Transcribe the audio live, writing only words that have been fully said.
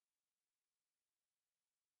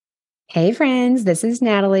Hey friends, this is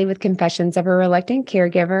Natalie with Confessions of a Reluctant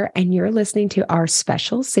Caregiver, and you're listening to our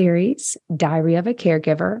special series, Diary of a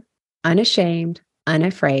Caregiver, Unashamed,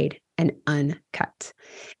 Unafraid, and Uncut.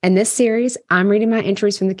 In this series, I'm reading my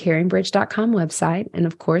entries from the caringbridge.com website. And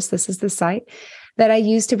of course, this is the site that I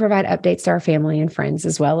use to provide updates to our family and friends,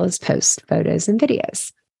 as well as post photos and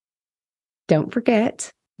videos. Don't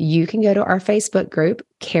forget, you can go to our Facebook group,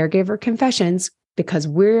 Caregiver Confessions, because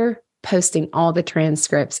we're posting all the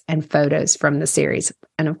transcripts and photos from the series.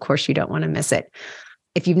 And of course, you don't want to miss it.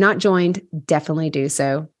 If you've not joined, definitely do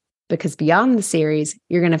so, because beyond the series,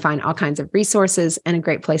 you're going to find all kinds of resources and a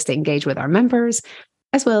great place to engage with our members,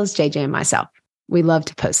 as well as JJ and myself. We love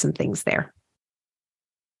to post some things there.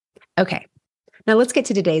 Okay, now let's get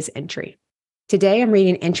to today's entry. Today, I'm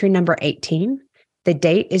reading entry number 18. The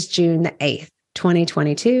date is June the 8th,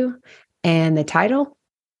 2022, and the title,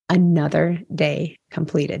 Another Day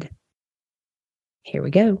Completed. Here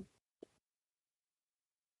we go.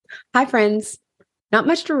 Hi, friends. Not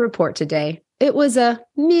much to report today. It was a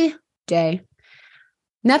meh day.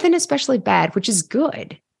 Nothing especially bad, which is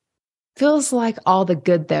good. Feels like all the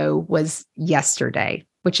good, though, was yesterday,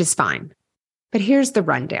 which is fine. But here's the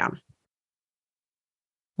rundown.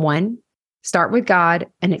 1, start with God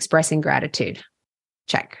and expressing gratitude.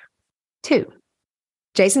 Check. 2,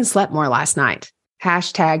 Jason slept more last night.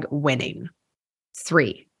 #winning.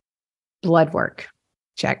 3, blood work.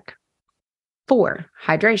 Check. 4,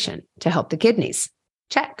 hydration to help the kidneys.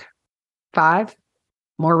 Check. 5,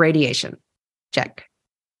 more radiation. Check.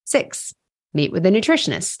 6, meet with a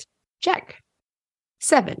nutritionist. Check.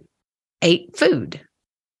 7, ate food.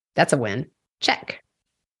 That's a win. Check.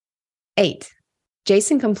 8,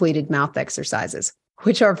 Jason completed mouth exercises,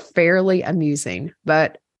 which are fairly amusing,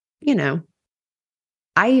 but,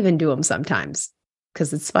 I even do them sometimes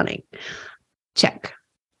because it's funny. Check.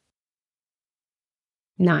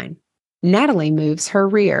 9, Natalie moves her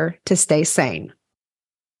rear to stay sane.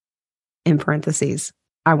 In parentheses,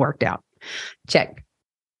 I worked out. Check.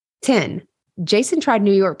 10, Jason tried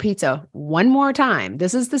New York pizza one more time.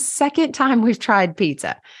 This is the second time we've tried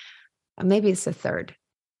pizza. Maybe it's the third.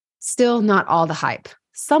 Still not all the hype.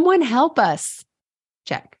 Someone help us.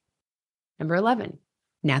 Check. Number 11,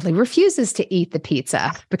 Natalie refuses to eat the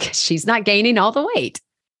pizza because she's not gaining all the weight.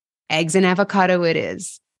 Eggs and avocado it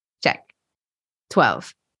is. Check.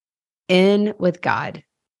 12, in with God.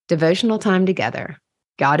 Devotional time together.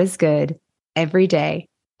 God is good every day,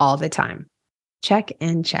 all the time. Check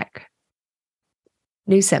and check.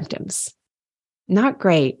 New symptoms. Not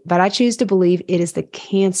great, but I choose to believe it is the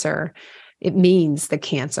cancer. It means the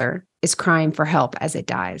cancer is crying for help as it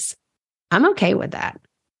dies. I'm okay with that.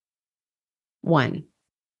 1,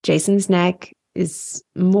 Jason's neck is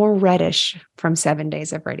more reddish from 7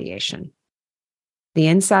 days of radiation. The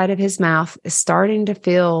inside of his mouth is starting to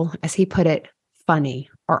feel, as he put it, funny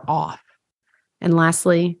or off. And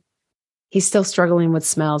lastly, he's still struggling with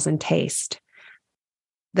smells and taste.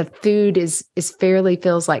 The food is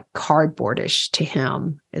feels like cardboardish to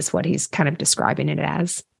him, is what he's kind of describing it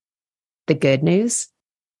as. The good news,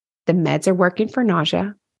 the meds are working for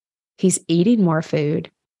nausea. He's eating more food.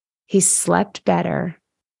 He's slept better.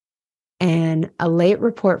 And a late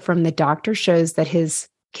report from the doctor shows that his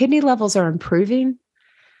kidney levels are improving,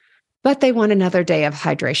 but they want another day of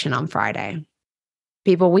hydration on Friday.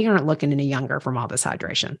 People, we aren't looking any younger from all this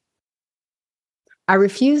hydration. I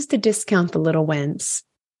refuse to discount the little wins,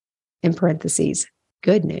 in parentheses,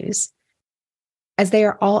 good news, as they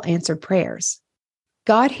are all answered prayers.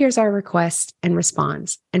 God hears our requests and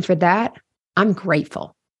responds, and for that, I'm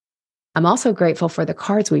grateful. I'm also grateful for the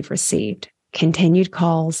cards we've received, continued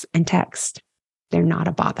calls and text. They're not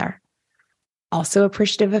a bother. Also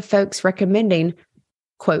appreciative of folks recommending,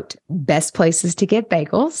 quote, best places to get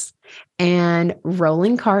bagels and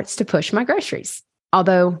rolling carts to push my groceries.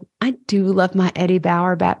 Although I do love my Eddie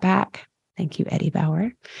Bauer backpack. Thank you, Eddie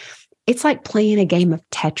Bauer. It's like playing a game of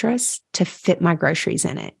Tetris to fit my groceries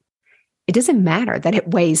in it. It doesn't matter that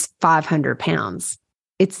it weighs 500 pounds.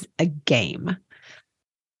 It's a game.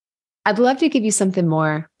 I'd love to give you something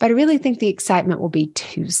more, but I really think the excitement will be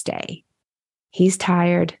Tuesday. He's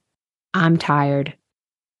tired. I'm tired.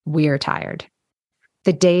 We're tired.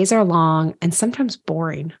 The days are long and sometimes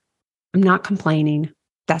boring. I'm not complaining.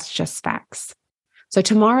 That's just facts. So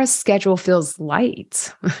tomorrow's schedule feels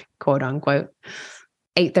light, quote unquote.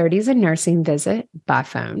 8:30 is a nursing visit by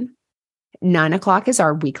phone. 9 o'clock is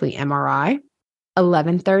our weekly MRI.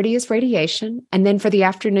 11:30 is radiation. And then for the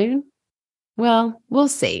afternoon, well, we'll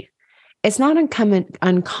see. It's not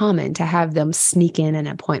uncommon to have them sneak in an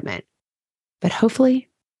appointment, but hopefully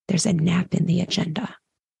there's a nap in the agenda.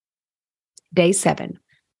 Day 7,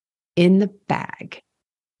 in the bag.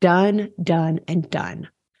 Done, done, and done.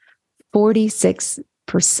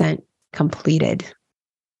 46% completed.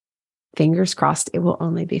 Fingers crossed it will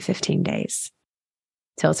only be 15 days.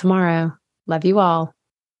 Till tomorrow. Love you all.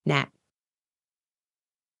 Nat.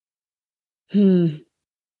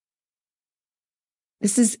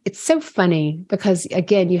 It's so funny because,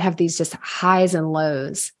 again, you have these just highs and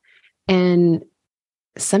lows. And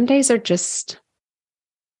some days are just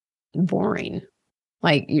boring.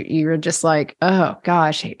 Like you're just like, oh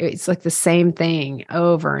gosh, it's like the same thing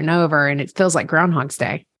over and over. And it feels like Groundhog's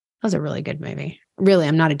Day. That was a really good movie. Really,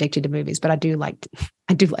 I'm not addicted to movies, but I do like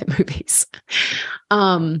movies.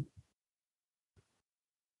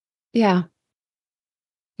 Yeah.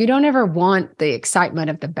 You don't ever want the excitement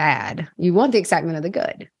of the bad. You want the excitement of the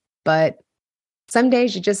good. But some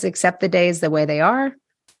days you just accept the days the way they are.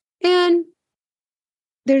 And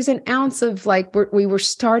there's an ounce of like, we were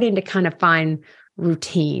starting to kind of find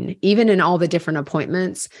routine, even in all the different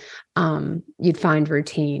appointments. You'd find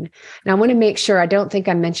routine. And I want to make sure, I don't think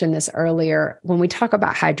I mentioned this earlier. When we talk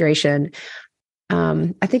about hydration,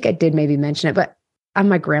 I think I did maybe mention it, but I'm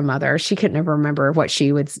my grandmother. She couldn't ever remember what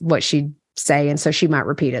she'd say. And so she might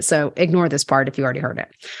repeat it. So ignore this part if you already heard it.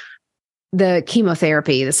 The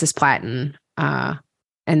chemotherapy, the cisplatin, and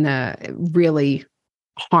the really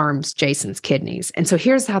harms Jason's kidneys. And so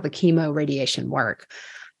here's how the chemo radiation work.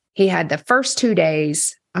 He had the first 2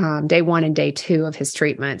 days, day 1 and day 2 of his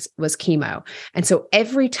treatments was chemo. And so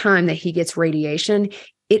every time that he gets radiation,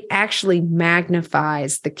 it actually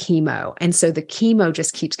magnifies the chemo. And so the chemo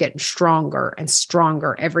just keeps getting stronger and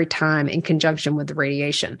stronger every time in conjunction with the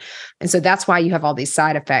radiation. And so that's why you have all these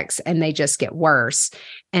side effects and they just get worse.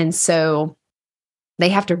 And so they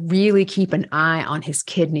have to really keep an eye on his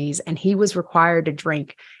kidneys. And he was required to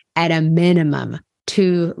drink at a minimum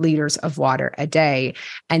 2 liters of water a day.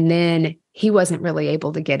 And then he wasn't really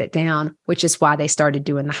able to get it down, which is why they started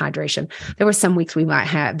doing the hydration. There were some weeks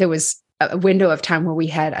there was a window of time where we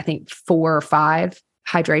had, I think, 4 or 5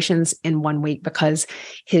 hydrations in 1 week because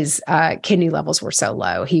his kidney levels were so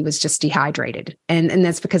low. He was just dehydrated. And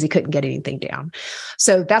that's because he couldn't get anything down.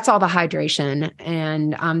 So that's all the hydration.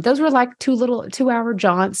 And those were like 2-hour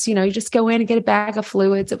jaunts. You just go in and get a bag of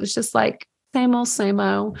fluids. It was just like same old, same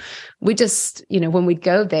old. We just, when we'd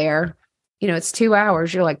go there, it's 2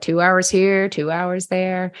 hours. You're like 2 hours here, 2 hours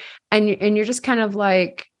there. And you're just kind of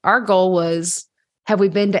like, our goal was, have we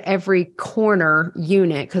been to every corner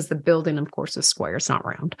unit? Because the building, of course, is square. It's not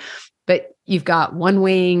round. But you've got one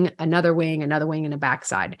wing, another wing, and a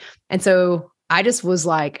backside. And so I just was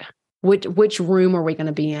like, which room are we going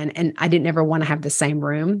to be in? And I didn't ever want to have the same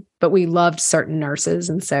room, but we loved certain nurses.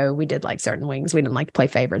 And so we did like certain wings. We didn't like to play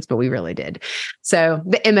favorites, but we really did. So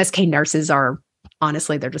the MSK nurses are,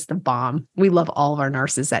 honestly, they're just the bomb. We love all of our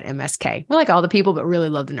nurses at MSK. We like all the people, but really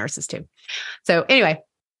love the nurses too. So anyway,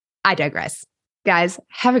 I digress. Guys,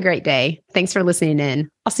 have a great day. Thanks for listening in.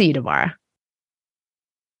 I'll see you tomorrow.